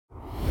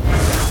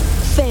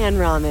Fan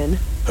Ramen.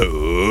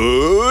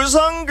 Who's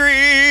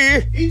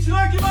hungry?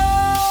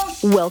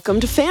 Welcome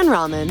to Fan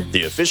Ramen.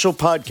 The official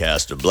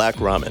podcast of Black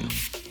Ramen.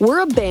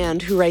 We're a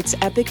band who writes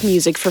epic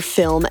music for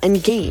film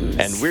and games.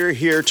 And we're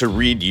here to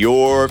read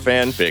your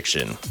fan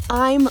fiction.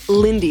 I'm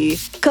Lindy.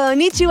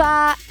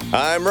 Konnichiwa.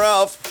 I'm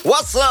Ralph.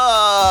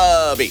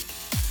 Wasabi.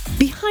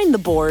 Behind the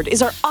board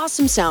is our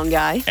awesome sound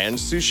guy. And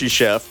sushi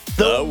chef,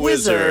 the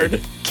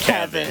wizard,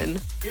 Kevin.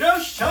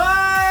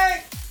 Hiroshima!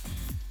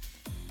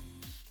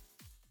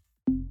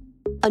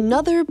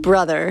 Another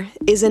Brother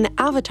is an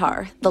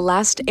Avatar, the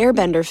last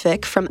airbender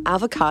fic from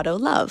Avocado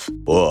Love.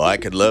 Boy, I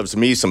could love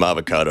me some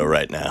avocado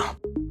right now.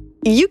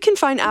 You can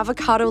find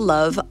Avocado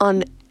Love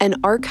on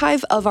an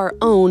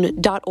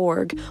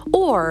archiveofourown.org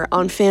or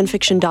on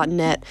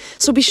fanfiction.net,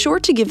 so be sure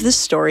to give this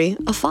story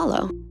a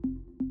follow.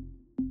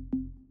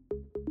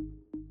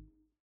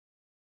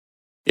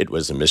 It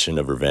was a mission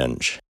of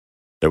revenge.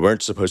 There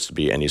weren't supposed to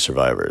be any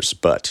survivors,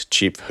 but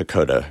Chief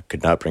Hakoda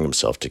could not bring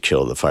himself to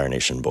kill the Fire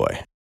Nation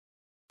boy.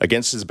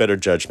 Against his better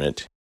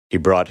judgment, he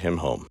brought him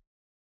home.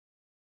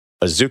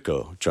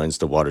 Azuko joins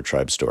the Water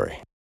Tribe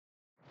story.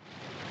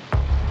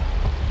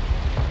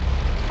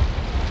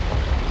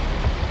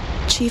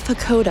 Chief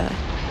Hakoda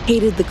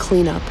hated the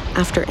cleanup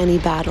after any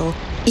battle,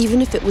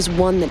 even if it was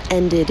one that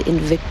ended in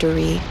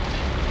victory.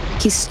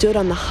 He stood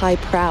on the high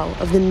prow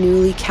of the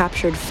newly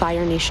captured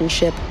Fire Nation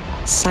ship,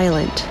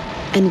 silent,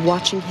 and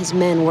watching his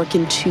men work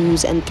in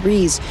 2s and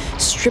 3s,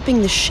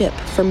 stripping the ship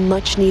for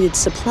much-needed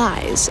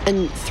supplies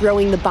and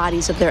throwing the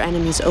bodies of their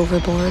enemies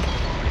overboard.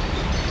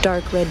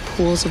 Dark red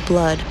pools of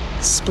blood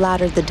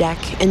splattered the deck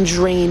and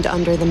drained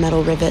under the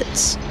metal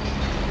rivets.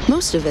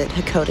 Most of it,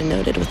 Hakoda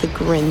noted with a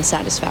grin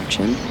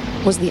satisfaction,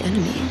 was the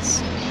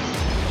enemies.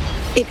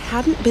 It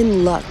hadn't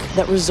been luck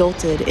that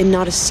resulted in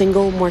not a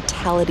single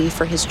mortality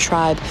for his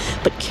tribe,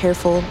 but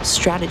careful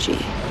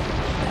strategy.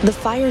 The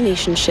Fire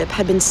Nation ship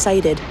had been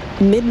sighted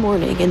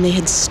mid-morning and they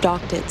had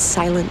stalked it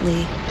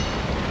silently.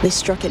 They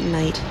struck at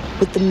night,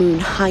 with the moon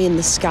high in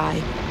the sky,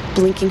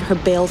 blinking her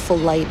baleful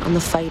light on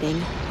the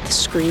fighting, the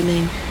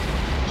screaming.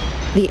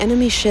 The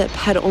enemy ship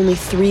had only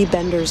 3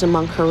 benders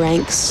among her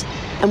ranks,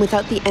 and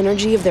without the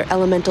energy of their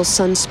elemental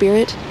sun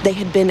spirit, they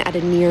had been at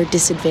a near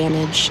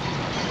disadvantage.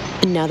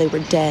 And now they were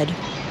dead,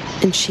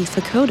 and Chief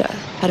Hakoda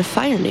had a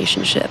Fire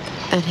Nation ship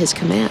at his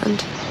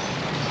command.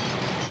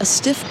 A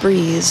stiff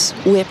breeze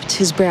whipped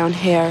his brown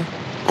hair,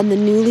 and the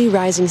newly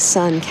rising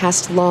sun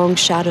cast long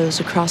shadows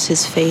across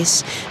his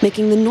face,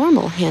 making the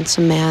normal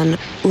handsome man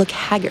look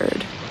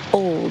haggard,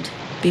 old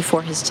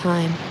before his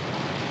time.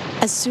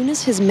 As soon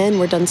as his men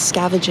were done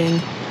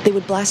scavenging, they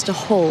would blast a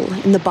hole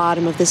in the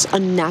bottom of this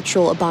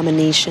unnatural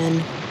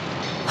abomination.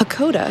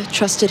 Hakoda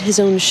trusted his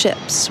own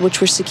ships, which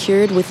were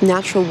secured with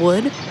natural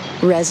wood,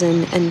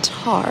 resin, and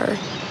tar.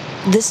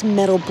 This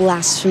metal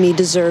blasphemy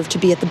deserved to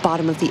be at the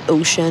bottom of the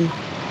ocean.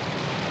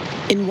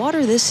 In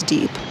water this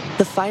deep,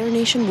 the Fire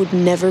Nation would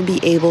never be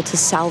able to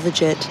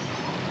salvage it.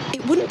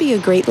 It wouldn't be a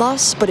great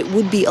loss, but it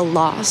would be a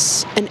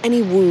loss, and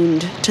any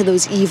wound to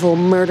those evil,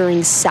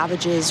 murdering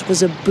savages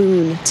was a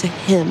boon to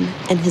him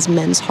and his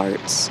men's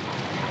hearts.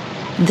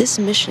 This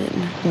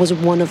mission was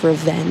one of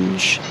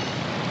revenge.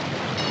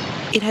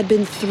 It had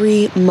been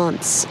 3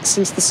 months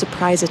since the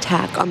surprise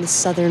attack on the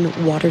Southern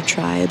Water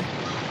Tribe.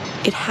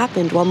 It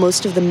happened while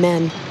most of the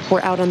men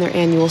were out on their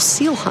annual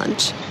seal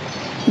hunt.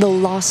 The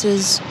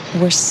losses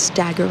were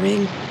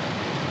staggering.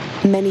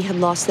 Many had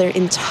lost their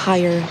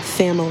entire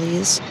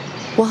families.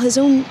 While his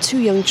own 2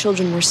 young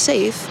children were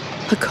safe,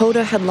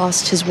 Hakoda had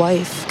lost his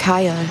wife,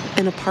 Kaya,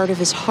 and a part of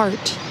his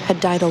heart had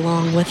died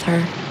along with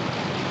her.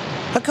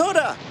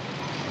 Hakoda!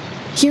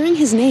 Hearing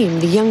his name,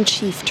 the young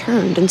chief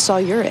turned and saw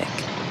Yurik,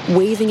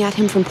 waving at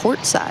him from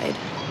portside.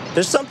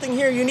 There's something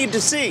here you need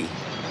to see.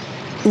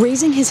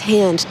 Raising his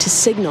hand to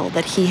signal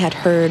that he had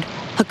heard,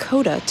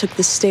 Hakoda took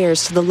the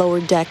stairs to the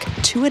lower deck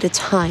 2 at a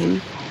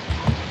time.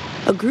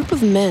 A group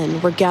of men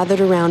were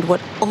gathered around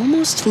what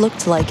almost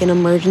looked like an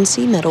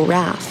emergency metal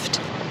raft.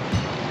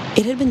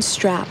 It had been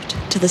strapped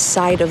to the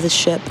side of the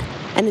ship,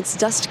 and its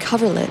dust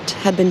coverlet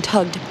had been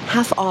tugged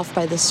half off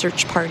by the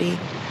search party.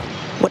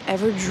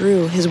 Whatever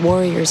drew his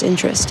warriors'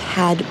 interest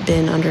had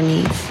been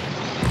underneath.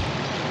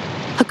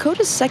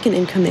 Hakoda's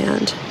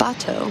second-in-command,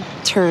 Bato,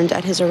 turned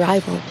at his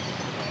arrival.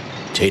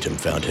 Tatum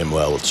found him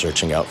while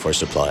searching out for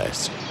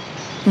supplies.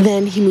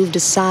 Then he moved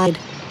aside,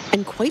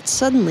 and quite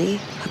suddenly,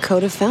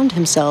 Hakoda found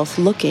himself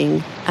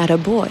looking at a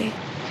boy.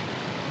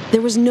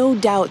 There was no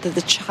doubt that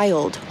the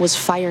child was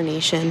Fire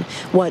Nation,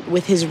 what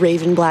with his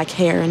raven-black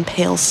hair and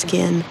pale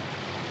skin.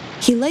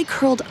 He lay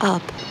curled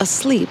up,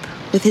 asleep,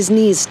 with his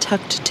knees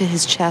tucked to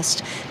his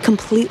chest,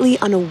 completely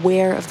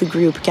unaware of the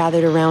group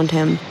gathered around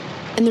him.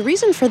 And the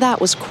reason for that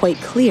was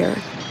quite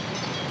clear.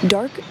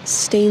 Dark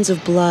stains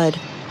of blood,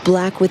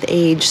 black with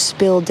age,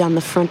 spilled down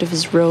the front of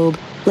his robe,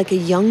 like a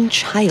young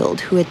child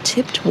who had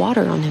tipped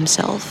water on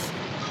himself.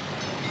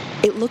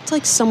 It looked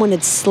like someone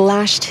had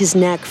slashed his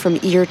neck from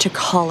ear to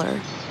collar.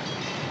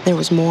 There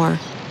was more.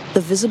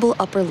 The visible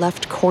upper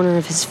left corner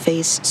of his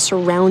face,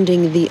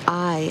 surrounding the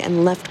eye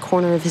and left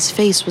corner of his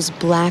face, was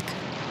black,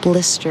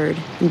 blistered,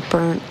 and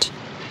burnt.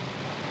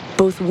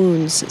 Both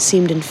wounds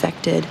seemed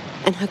infected,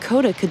 and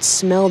Hakoda could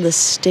smell the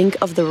stink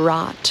of the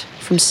rot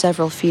from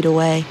several feet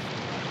away.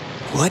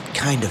 What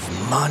kind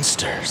of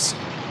monsters?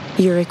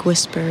 Yurik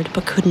whispered,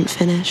 but couldn't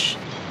finish.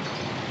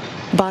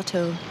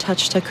 Bato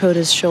touched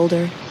Hakoda's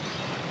shoulder.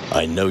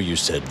 I know you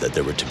said that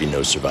there were to be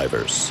no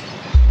survivors.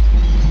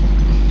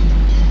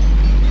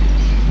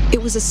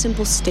 It was a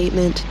simple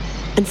statement,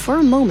 and for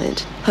a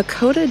moment,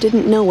 Hakoda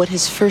didn't know what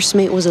his first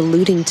mate was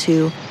alluding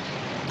to,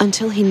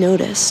 until he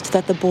noticed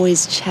that the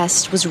boy's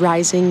chest was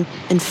rising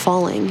and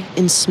falling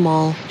in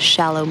small,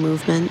 shallow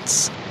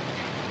movements.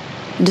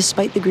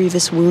 Despite the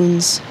grievous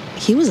wounds,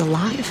 he was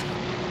alive.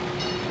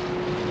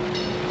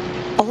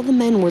 All the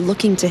men were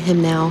looking to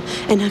him now,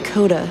 and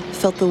Hakoda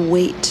felt the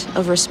weight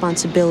of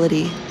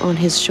responsibility on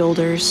his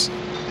shoulders.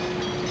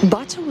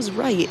 Bato was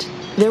right.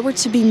 There were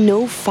to be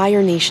no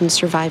Fire Nation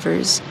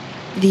survivors.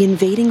 The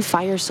invading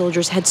fire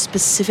soldiers had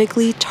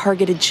specifically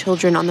targeted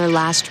children on their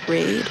last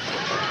raid.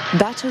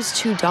 Bato's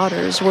 2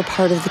 daughters were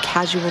part of the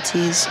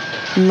casualties,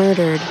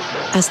 murdered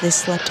as they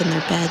slept in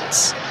their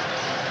beds.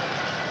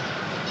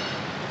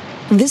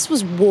 This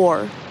was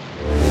war.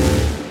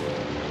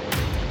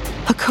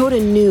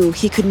 Hakoda knew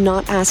he could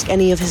not ask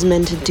any of his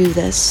men to do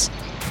this.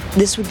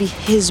 This would be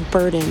his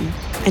burden,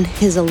 and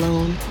his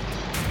alone.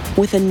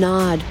 With a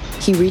nod,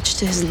 he reached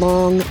to his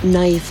long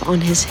knife on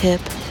his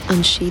hip,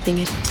 unsheathing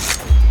it.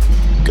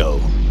 Go,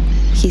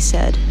 he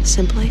said,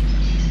 simply.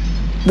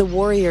 The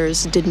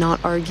warriors did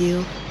not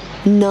argue.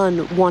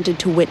 None wanted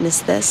to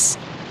witness this.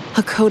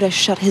 Hakoda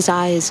shut his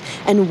eyes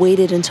and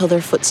waited until their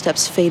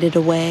footsteps faded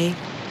away.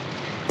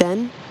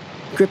 Then,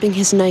 gripping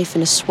his knife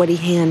in a sweaty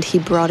hand, he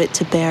brought it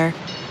to bear.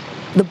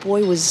 The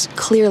boy was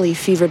clearly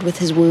fevered with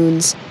his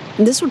wounds.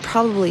 This would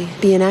probably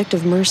be an act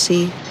of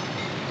mercy.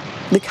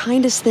 The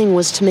kindest thing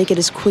was to make it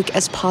as quick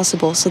as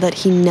possible so that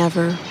he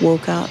never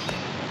woke up.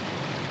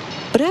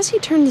 But as he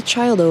turned the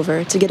child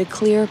over to get a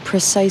clear,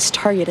 precise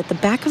target at the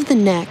back of the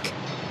neck,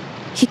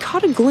 he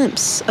caught a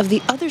glimpse of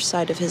the other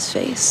side of his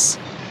face.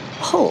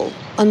 Whole,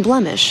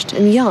 unblemished,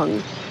 and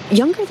young.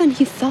 Younger than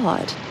he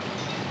thought.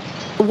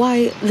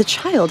 Why, the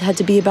child had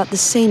to be about the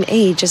same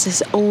age as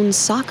his own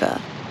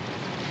Sokka.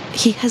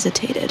 He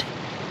hesitated.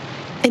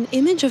 An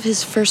image of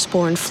his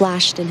firstborn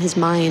flashed in his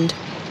mind.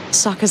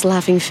 Sokka's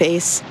laughing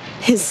face,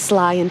 his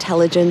sly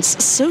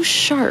intelligence, so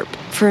sharp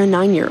for a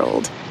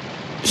 9-year-old.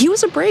 He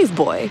was a brave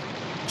boy.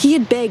 He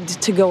had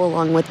begged to go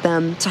along with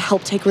them to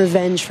help take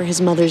revenge for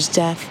his mother's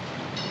death.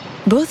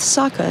 Both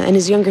Sokka and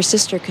his younger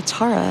sister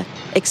Katara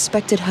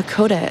expected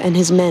Hakoda and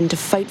his men to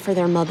fight for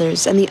their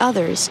mothers and the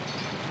others.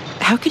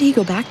 How could he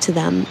go back to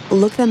them,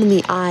 look them in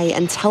the eye,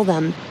 and tell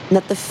them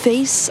that the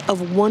face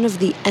of one of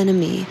the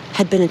enemy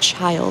had been a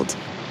child?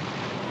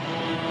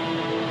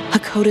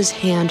 Hakoda's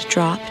hand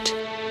dropped.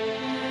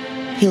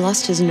 He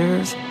lost his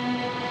nerve.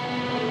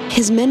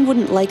 His men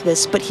wouldn't like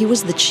this, but he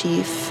was the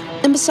chief.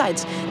 And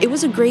besides, it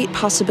was a great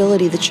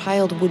possibility the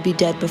child would be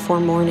dead before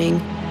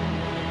morning.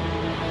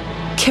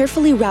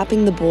 Carefully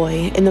wrapping the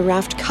boy in the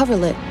raft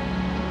coverlet,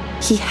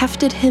 he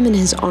hefted him in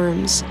his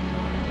arms.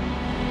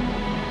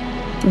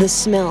 The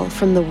smell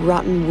from the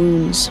rotten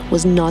wounds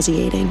was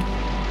nauseating.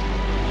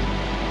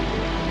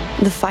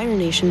 The Fire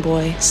Nation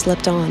boy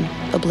slept on,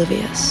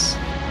 oblivious.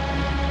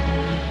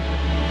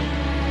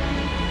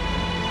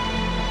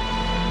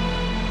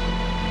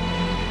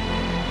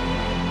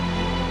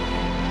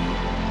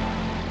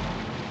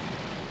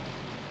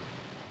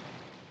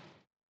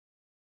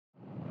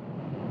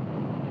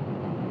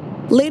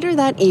 Later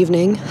that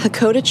evening,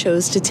 Hakoda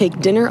chose to take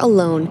dinner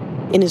alone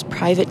in his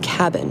private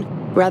cabin,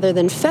 rather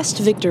than fest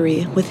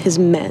victory with his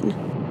men.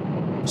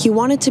 He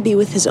wanted to be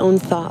with his own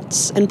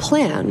thoughts and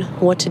plan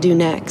what to do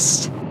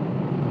next.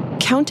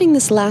 Counting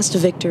this last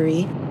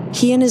victory,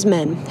 he and his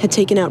men had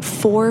taken out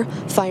 4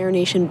 Fire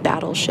Nation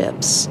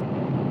battleships.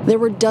 There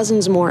were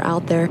dozens more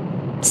out there,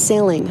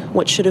 sailing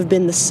what should have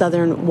been the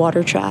southern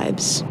water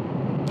tribes.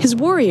 His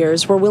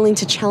warriors were willing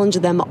to challenge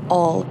them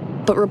all,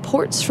 but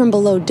reports from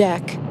below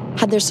deck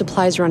had their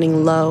supplies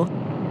running low.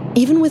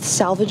 Even with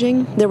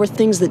salvaging, there were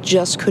things that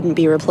just couldn't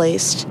be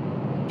replaced.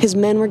 His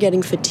men were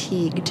getting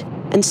fatigued,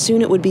 and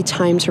soon it would be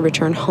time to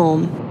return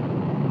home.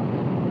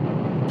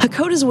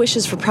 Hakoda's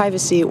wishes for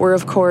privacy were,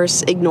 of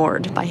course,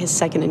 ignored by his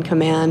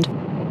second-in-command.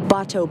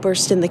 Bato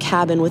burst in the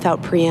cabin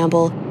without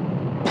preamble,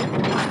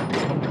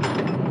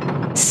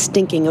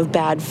 stinking of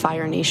bad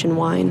Fire Nation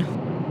wine.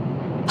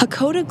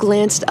 Hakoda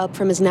glanced up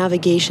from his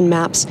navigation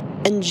maps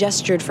and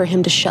gestured for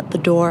him to shut the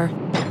door.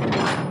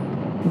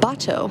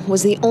 Bato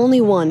was the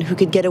only one who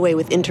could get away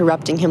with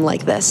interrupting him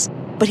like this,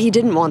 but he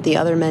didn't want the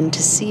other men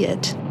to see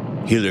it.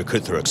 Healer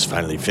Kuthruk's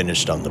finally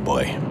finished on the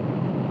boy,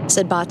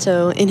 said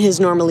Bato in his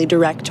normally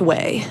direct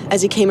way,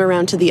 as he came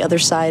around to the other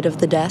side of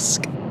the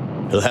desk.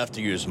 He'll have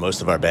to use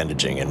most of our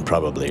bandaging and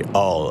probably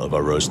all of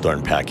our rose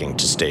thorn packing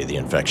to stay the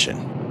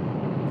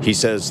infection. He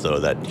says, though,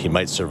 that he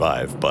might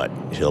survive, but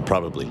he'll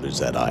probably lose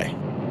that eye.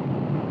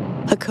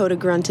 Hakoda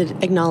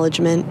grunted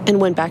acknowledgement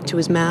and went back to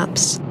his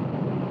maps.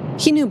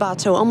 He knew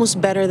Bato almost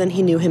better than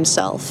he knew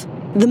himself.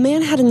 The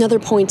man had another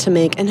point to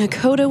make, and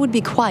Hakoda would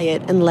be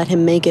quiet and let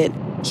him make it.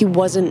 He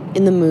wasn't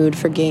in the mood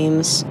for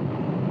games.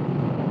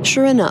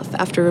 Sure enough,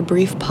 after a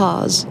brief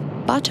pause,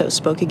 Bato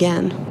spoke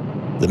again.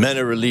 The men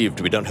are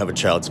relieved we don't have a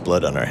child's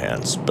blood on our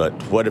hands, but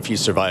what if he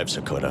survives,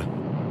 Hakoda?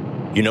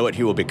 You know what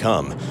he will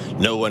become.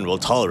 No one will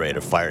tolerate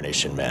a Fire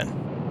Nation man.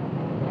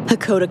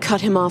 Hakoda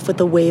cut him off with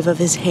a wave of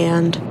his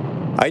hand.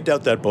 I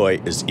doubt that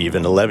boy is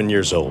even 11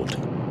 years old.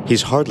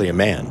 He's hardly a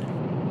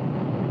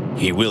man.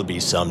 He will be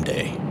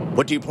someday.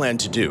 What do you plan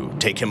to do?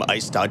 Take him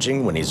ice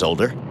dodging when he's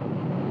older?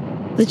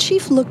 The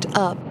chief looked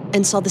up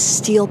and saw the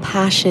steel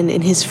passion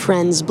in his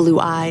friend's blue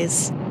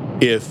eyes.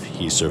 If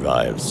he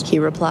survives, he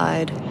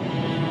replied.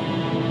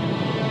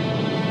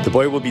 The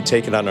boy will be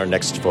taken on our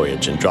next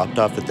voyage and dropped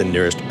off at the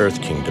nearest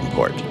Earth Kingdom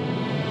port.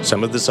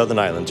 Some of the southern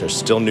islands are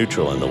still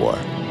neutral in the war.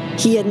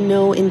 He had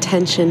no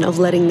intention of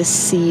letting the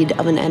seed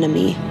of an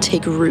enemy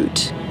take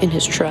root in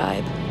his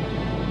tribe.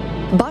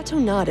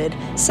 Bato nodded,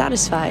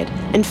 satisfied,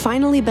 and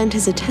finally bent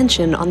his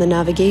attention on the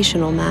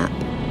navigational map.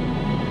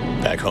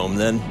 Back home,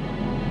 then?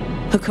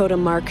 Hakoda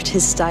marked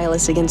his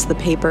stylus against the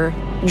paper,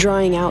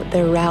 drawing out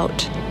their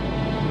route.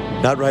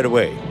 Not right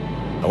away.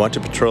 I want to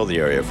patrol the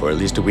area for at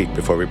least a week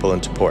before we pull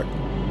into port.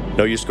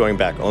 No use going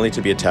back only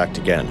to be attacked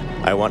again.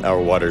 I want our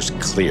waters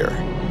clear,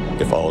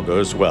 if all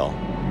goes well.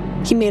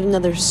 He made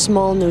another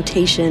small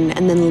notation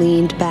and then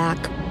leaned back,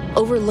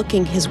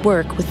 overlooking his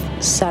work with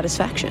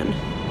satisfaction.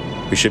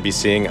 We should be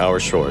seeing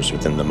our shores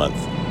within the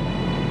month.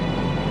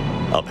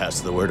 I'll pass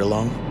the word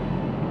along.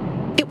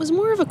 It was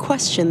more of a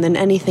question than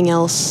anything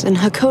else, and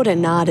Hakoda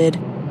nodded,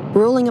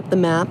 rolling up the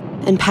map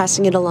and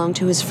passing it along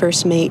to his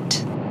first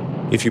mate.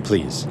 If you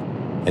please,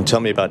 and tell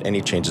me about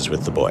any changes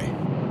with the boy.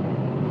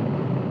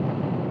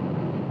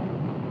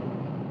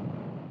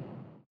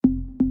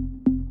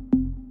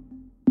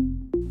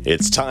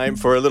 It's time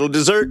for a little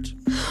dessert.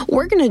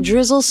 We're gonna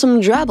drizzle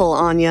some drabble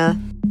on ya.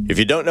 If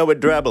you don't know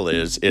what drabble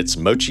is, it's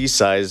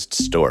mochi-sized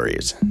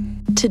stories.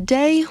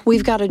 Today,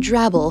 we've got a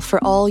drabble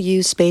for all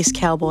you space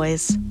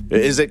cowboys.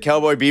 Is it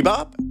Cowboy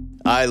Bebop?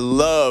 I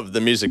love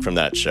the music from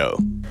that show.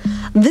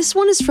 This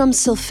one is from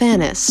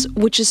Silphanis,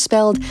 which is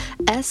spelled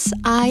Silphanis.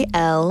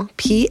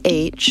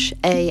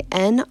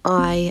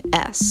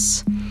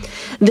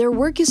 Their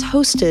work is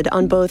hosted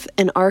on both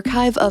an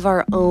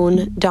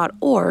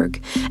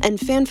archiveofourown.org and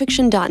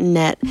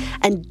fanfiction.net,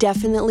 and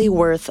definitely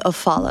worth a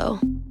follow.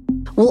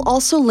 We'll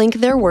also link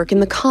their work in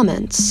the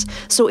comments,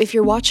 so if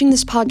you're watching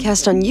this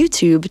podcast on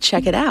YouTube,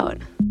 check it out.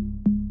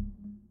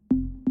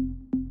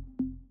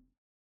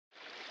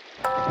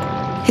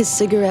 His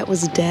cigarette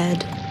was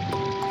dead.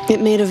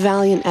 It made a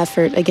valiant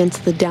effort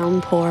against the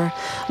downpour,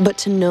 but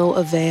to no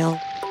avail.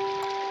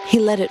 He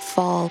let it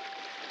fall,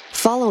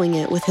 following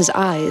it with his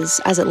eyes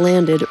as it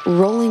landed,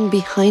 rolling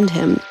behind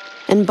him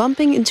and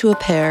bumping into a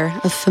pair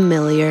of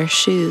familiar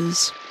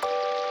shoes.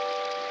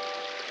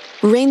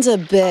 Rain's a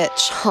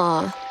bitch,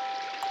 huh?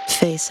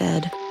 Faye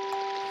said.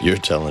 You're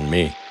telling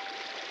me.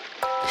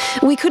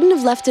 We couldn't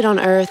have left it on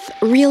Earth.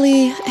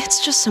 Really,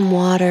 it's just some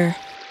water.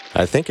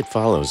 I think it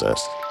follows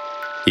us.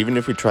 Even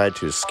if we tried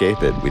to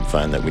escape it, we'd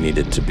find that we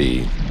needed to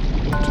be,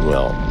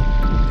 well,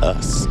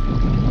 us.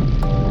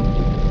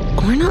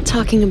 We're not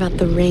talking about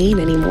the rain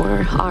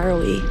anymore, are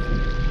we?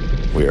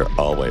 We are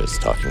always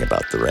talking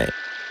about the rain.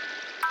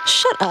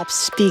 Shut up,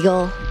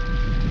 Spiegel.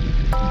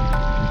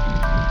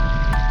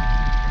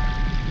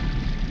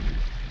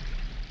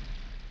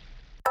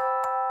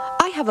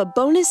 I have a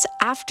bonus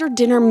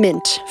after-dinner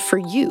mint for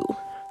you.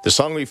 The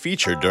song we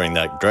featured during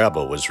that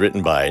drabble was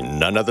written by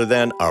none other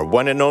than our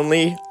one and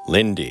only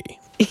Lindy.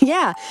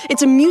 Yeah,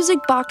 it's a music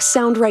box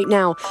sound right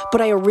now,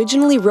 but I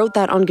originally wrote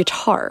that on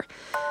guitar.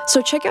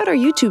 So check out our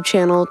YouTube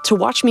channel to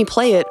watch me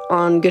play it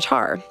on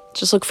guitar.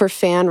 Just look for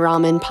Fan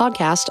Ramen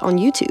Podcast on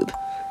YouTube.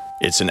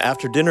 It's an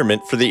after-dinner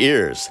mint for the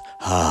ears.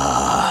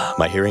 Ah,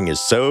 my hearing is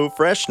so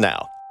fresh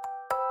now.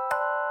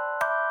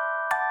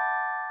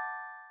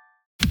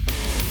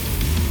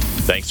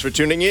 Thanks for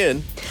tuning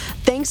in.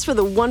 Thanks for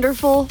the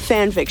wonderful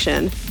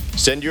fanfiction.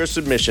 Send your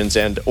submissions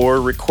and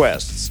or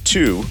requests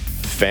to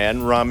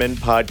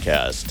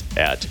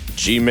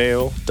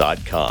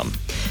fanramenpodcast@gmail.com.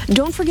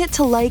 Don't forget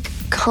to like,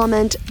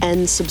 comment,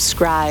 and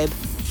subscribe.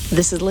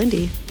 This is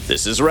Lindy.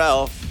 This is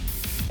Ralph.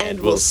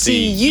 And we'll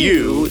see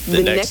you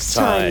the next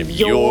time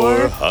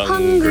you're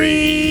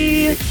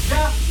hungry.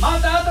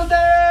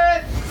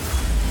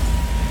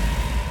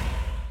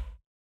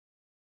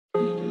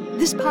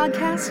 This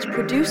podcast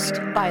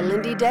produced by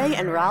Lindy Day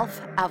and Ralph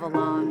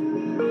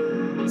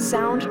Avalon.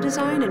 Sound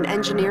design and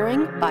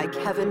engineering by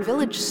Kevin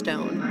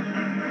Villagestone.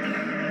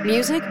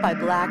 Music by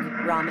Black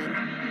Ramen.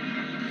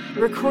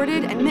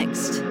 Recorded and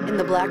mixed in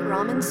the Black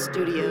Ramen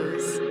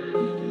Studios.